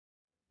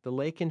The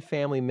Loecken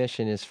family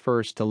mission is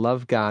first to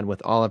love God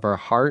with all of our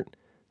heart,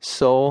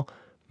 soul,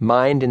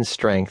 mind, and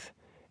strength,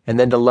 and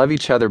then to love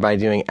each other by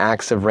doing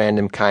acts of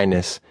random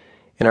kindness,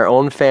 in our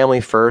own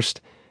family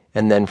first,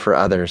 and then for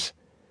others.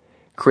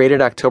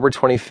 Created October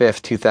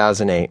 25,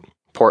 2008,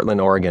 Portland,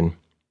 Oregon.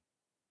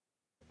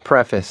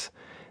 Preface.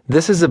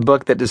 This is a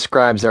book that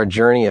describes our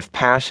journey of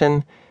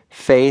passion,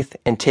 faith,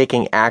 and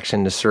taking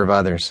action to serve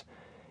others.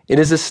 It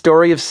is a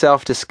story of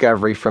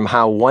self-discovery from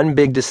how one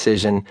big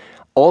decision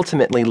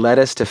ultimately led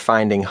us to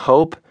finding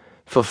hope,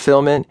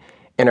 fulfillment,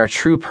 and our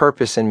true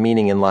purpose and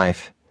meaning in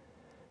life.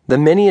 The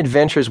many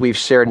adventures we've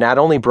shared not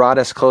only brought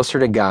us closer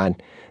to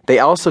God, they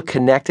also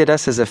connected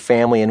us as a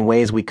family in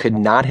ways we could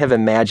not have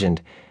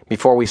imagined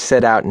before we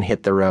set out and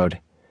hit the road.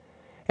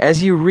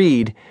 As you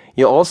read,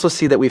 you'll also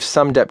see that we've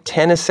summed up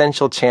 10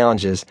 essential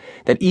challenges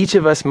that each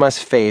of us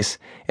must face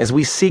as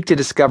we seek to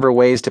discover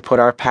ways to put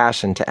our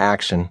passion to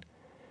action.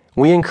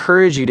 We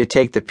encourage you to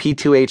take the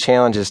P2A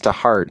challenges to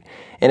heart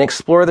and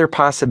explore their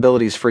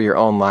possibilities for your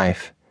own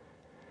life.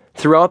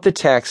 Throughout the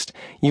text,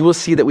 you will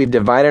see that we've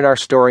divided our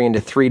story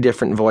into 3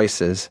 different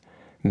voices: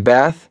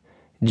 Beth,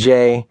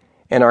 Jay,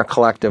 and our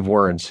collective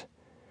words.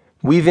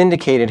 We've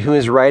indicated who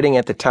is writing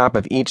at the top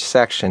of each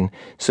section,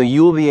 so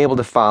you will be able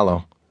to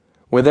follow.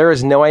 Where there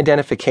is no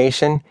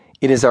identification,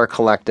 it is our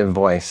collective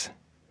voice.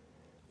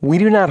 We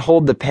do not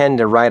hold the pen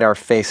to write our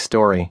faith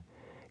story.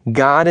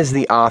 God is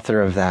the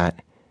author of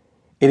that.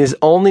 It is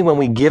only when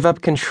we give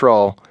up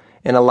control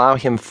and allow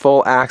Him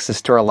full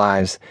access to our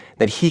lives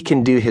that He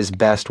can do His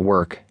best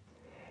work.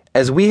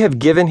 As we have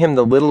given Him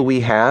the little we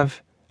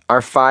have,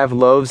 our 5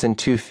 loaves and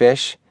 2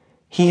 fish,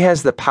 He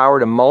has the power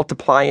to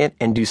multiply it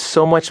and do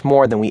so much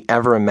more than we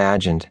ever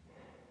imagined.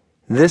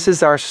 This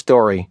is our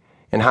story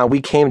and how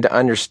we came to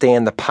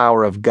understand the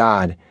power of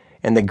God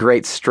and the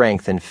great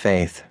strength in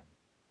faith.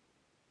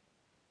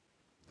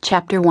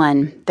 Chapter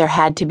 1, There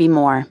Had to Be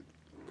More.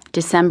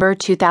 December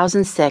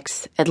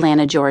 2006,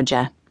 Atlanta,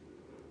 Georgia.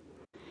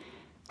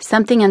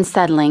 Something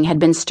unsettling had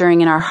been stirring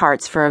in our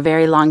hearts for a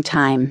very long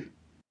time.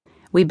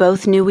 We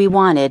both knew we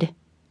wanted,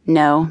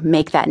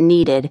 make that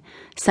needed,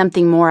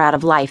 something more out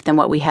of life than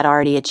what we had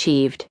already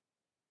achieved.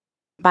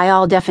 By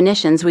all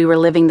definitions, we were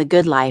living the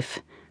good life,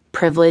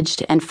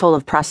 privileged and full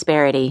of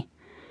prosperity.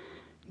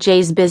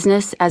 Jay's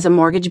business as a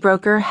mortgage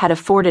broker had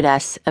afforded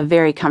us a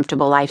very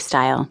comfortable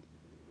lifestyle.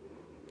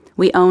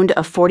 We owned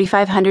a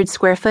 4,500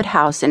 square foot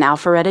house in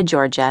Alpharetta,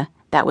 Georgia.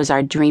 That was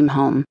our dream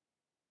home.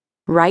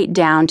 Right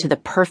down to the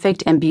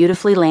perfect and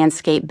beautifully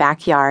landscaped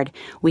backyard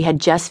we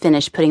had just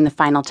finished putting the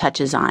final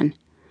touches on.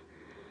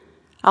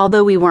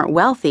 Although we weren't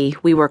wealthy,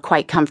 we were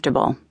quite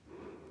comfortable.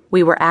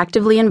 We were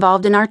actively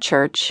involved in our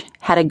church,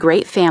 had a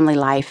great family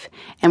life,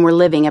 and were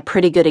living a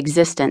pretty good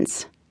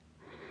existence.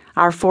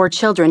 Our 4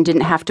 children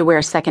didn't have to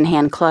wear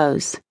secondhand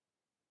clothes.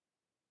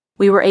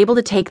 We were able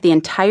to take the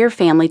entire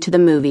family to the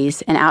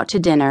movies and out to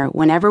dinner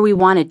whenever we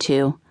wanted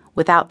to,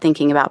 without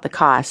thinking about the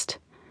cost.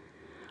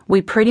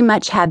 We pretty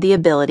much had the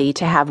ability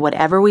to have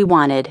whatever we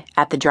wanted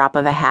at the drop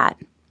of a hat.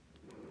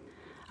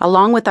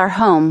 Along with our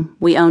home,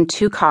 we owned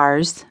 2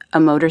 cars,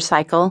 a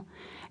motorcycle,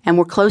 and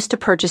were close to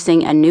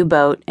purchasing a new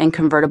boat and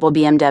convertible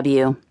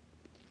BMW.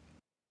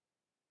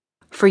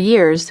 For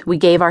years, we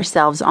gave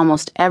ourselves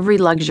almost every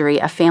luxury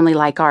a family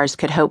like ours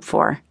could hope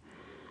for.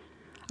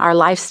 Our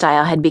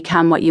lifestyle had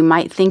become what you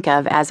might think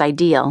of as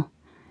ideal,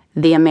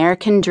 the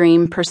American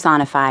dream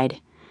personified.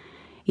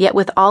 Yet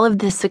with all of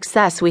the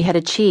success we had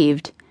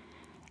achieved,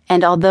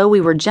 and although we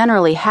were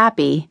generally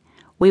happy,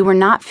 we were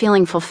not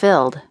feeling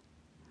fulfilled.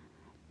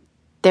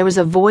 There was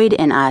a void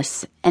in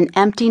us, an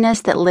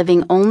emptiness that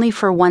living only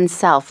for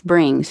oneself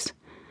brings.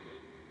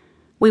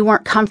 We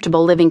weren't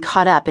comfortable living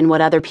caught up in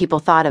what other people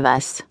thought of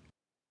us.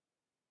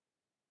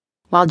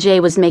 While Jay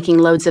was making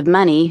loads of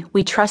money,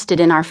 we trusted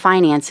in our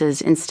finances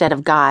instead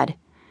of God.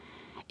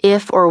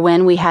 If or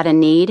when we had a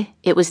need,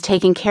 it was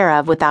taken care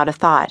of without a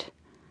thought.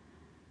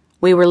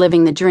 We were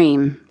living the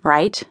dream,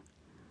 right?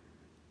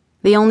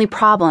 The only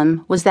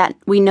problem was that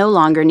we no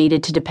longer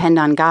needed to depend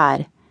on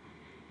God.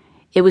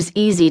 It was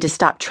easy to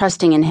stop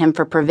trusting in Him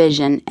for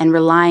provision and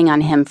relying on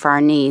Him for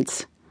our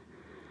needs.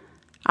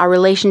 Our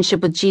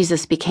relationship with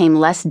Jesus became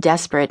less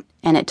desperate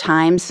and at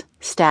times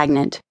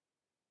stagnant.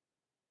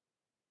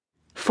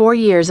 4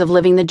 years of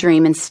living the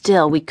dream, and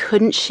still we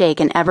couldn't shake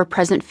an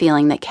ever-present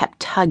feeling that kept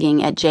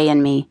tugging at Jay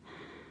and me.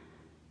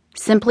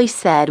 Simply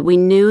said, we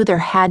knew there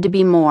had to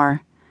be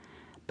more,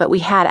 but we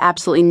had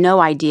absolutely no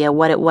idea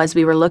what it was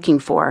we were looking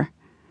for.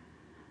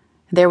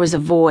 There was a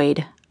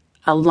void,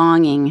 a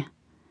longing,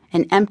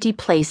 an empty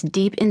place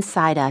deep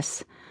inside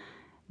us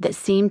that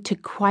seemed to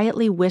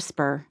quietly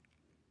whisper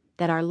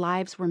that our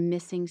lives were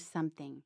missing something.